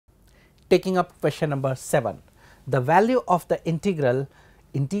taking up question number 7. The value of the integral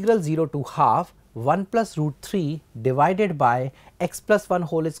 0 to half 1 plus root 3 divided by x plus 1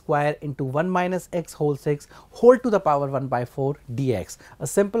 whole square into 1 minus x whole 6 whole to the power 1 by 4 dx. A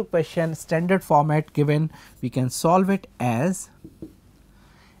simple question, standard format given, we can solve it as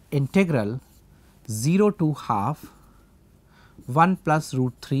integral 0 to half 1 plus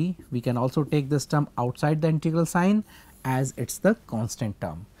root 3. We can also take this term outside the integral sign as it is the constant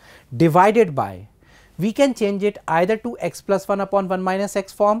term, divided by, we can change it either to x plus 1 upon 1 minus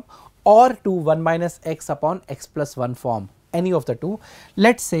x form or to 1 minus x upon x plus 1 form, any of the two.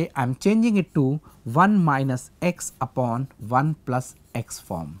 Let us say I am changing it to 1 minus x upon 1 plus x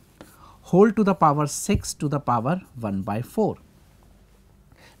form whole to the power 6 to the power 1 by 4.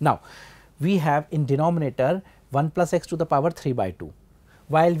 Now, we have in denominator 1 plus x to the power 3 by 2,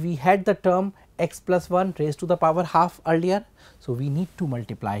 while we had the term x plus 1 raised to the power half earlier. So, we need to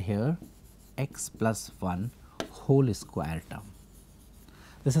multiply here x plus 1 whole square term.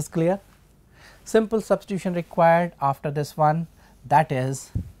 This is clear. Simple substitution required after this one, that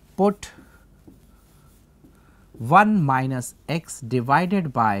is put 1 minus x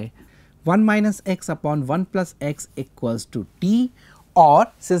divided by 1 minus x upon 1 plus x equals to t, or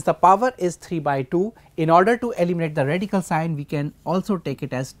since the power is 3 by 2, in order to eliminate the radical sign we can also take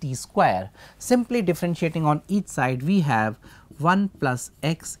it as t square. Simply differentiating on each side, we have 1 plus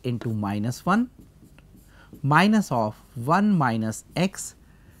x into minus 1 minus of 1 minus x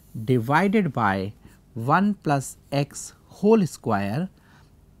divided by 1 plus x whole square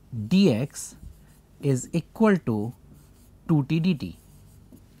dx is equal to 2t dt.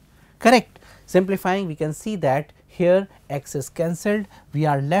 Correct. Simplifying, we can see that here x is cancelled, we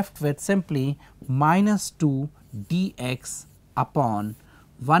are left with simply minus 2 dx upon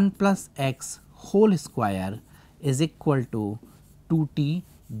 1 plus x whole square is equal to 2t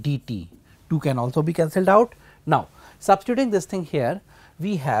dt. 2 can also be cancelled out. Now, substituting this thing here,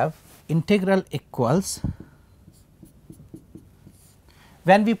 we have integral equals,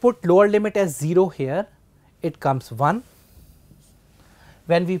 when we put lower limit as 0 here, it comes 1.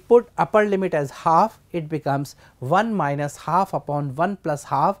 When we put upper limit as half, it becomes 1 minus half upon 1 plus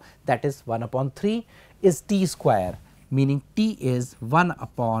half, that is 1 upon 3 is t square, meaning t is 1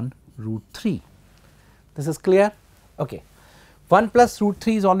 upon root 3. This is clear? Okay. 1 plus root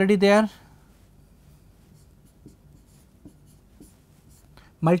 3 is already there,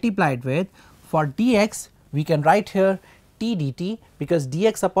 multiplied with, for dx we can write here t dt, because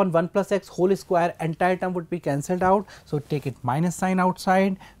dx upon 1 plus x whole square entire term would be cancelled out. So, take it minus sign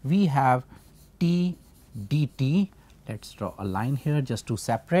outside, we have t dt, let us draw a line here just to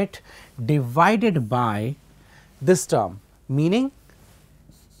separate, divided by this term, meaning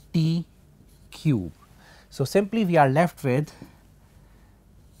t cube. So, simply we are left with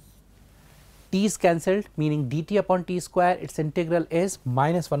t is cancelled, meaning dt upon t square, its integral is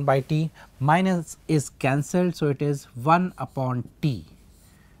minus 1 by t, minus is cancelled. So, it is 1 upon t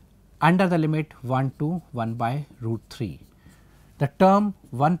under the limit 1 to 1 by root 3. The term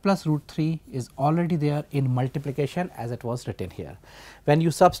 1 plus root 3 is already there in multiplication as it was written here. When you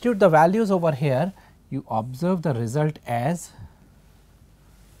substitute the values over here, you observe the result as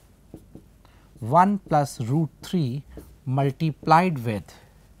 1 plus root 3 multiplied with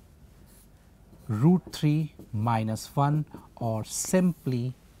root 3 minus 1, or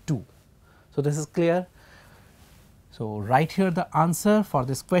simply 2. So, this is clear. So, right here the answer for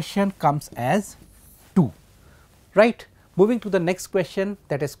this question comes as 2, right. Moving to the next question,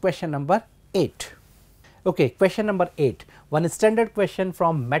 that is question number 8. Okay, question number 8, one standard question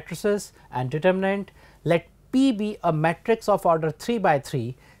from matrices and determinant. Let P be a matrix of order 3 by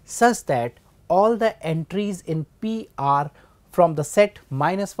 3 such that all the entries in P are from the set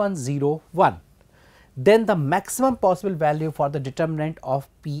minus 1 0 1. Then the maximum possible value for the determinant of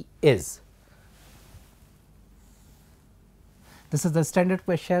P is. This is the standard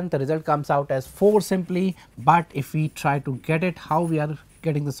question, the result comes out as 4 simply, but if we try to get it, how we are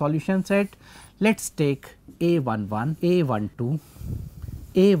getting the solution set, let us take A11, A12,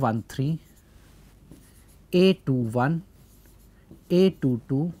 A13, A21,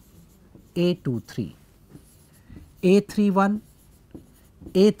 A22, A23, A31,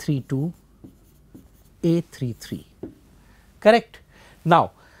 A32, A33, correct.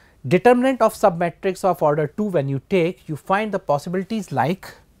 Now, determinant of submatrix of order 2 when you take, you find the possibilities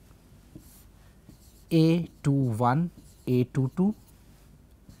like A21, A22,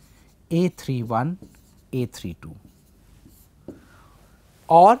 A31, A32,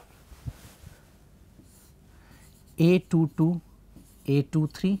 or A22,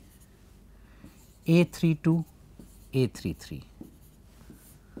 A23, A32, A33.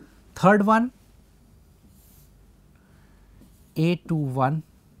 third one A21,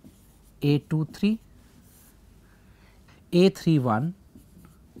 A23, A31,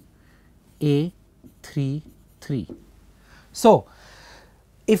 A33. So,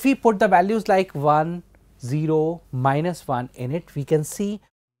 if we put the values like 1, 0, -1 in it, we can see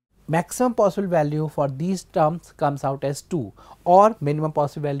maximum possible value for these terms comes out as 2 or minimum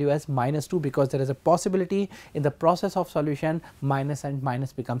possible value as -2, because there is a possibility in the process of solution minus and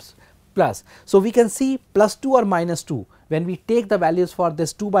minus becomes plus. So, we can see +2 or -2 when we take the values for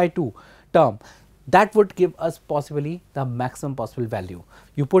this 2 by 2 term, that would give us possibly the maximum possible value.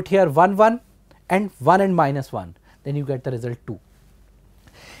 You put here 1 1 and 1 and -1, then you get the result 2.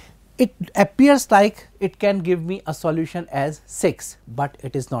 It appears like it can give me a solution as 6, but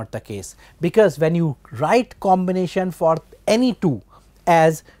it is not the case, because when you write combination for any 2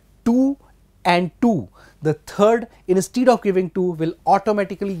 as 2 and 2, the third instead of giving 2 will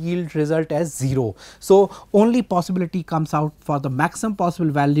automatically yield result as 0. So, only possibility comes out for the maximum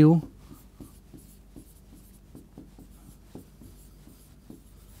possible value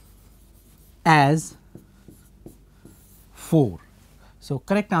as 4. So,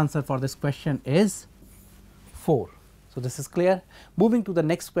 correct answer for this question is 4. So, this is clear. Moving to the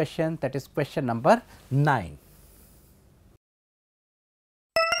next question, that is question number 9.